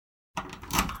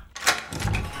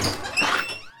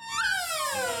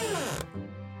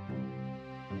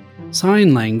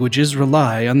Sign languages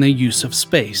rely on the use of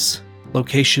space,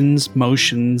 locations,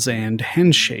 motions, and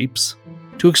hand shapes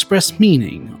to express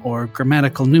meaning or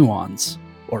grammatical nuance,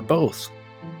 or both.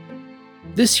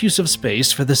 This use of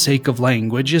space for the sake of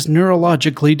language is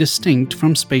neurologically distinct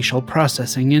from spatial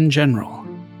processing in general.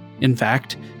 In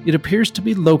fact, it appears to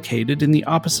be located in the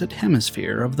opposite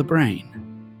hemisphere of the brain.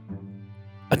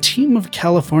 A team of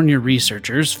California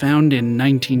researchers found in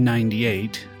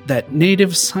 1998 that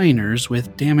native signers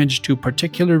with damage to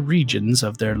particular regions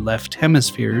of their left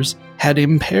hemispheres had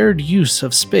impaired use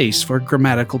of space for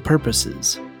grammatical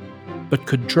purposes, but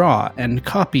could draw and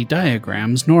copy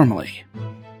diagrams normally.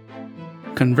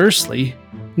 Conversely,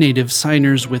 native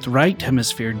signers with right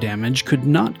hemisphere damage could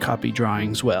not copy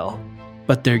drawings well,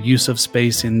 but their use of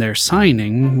space in their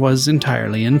signing was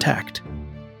entirely intact.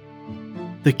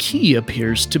 The key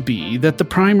appears to be that the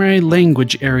primary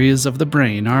language areas of the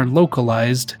brain are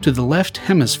localized to the left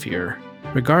hemisphere,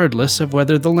 regardless of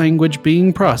whether the language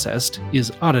being processed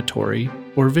is auditory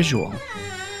or visual.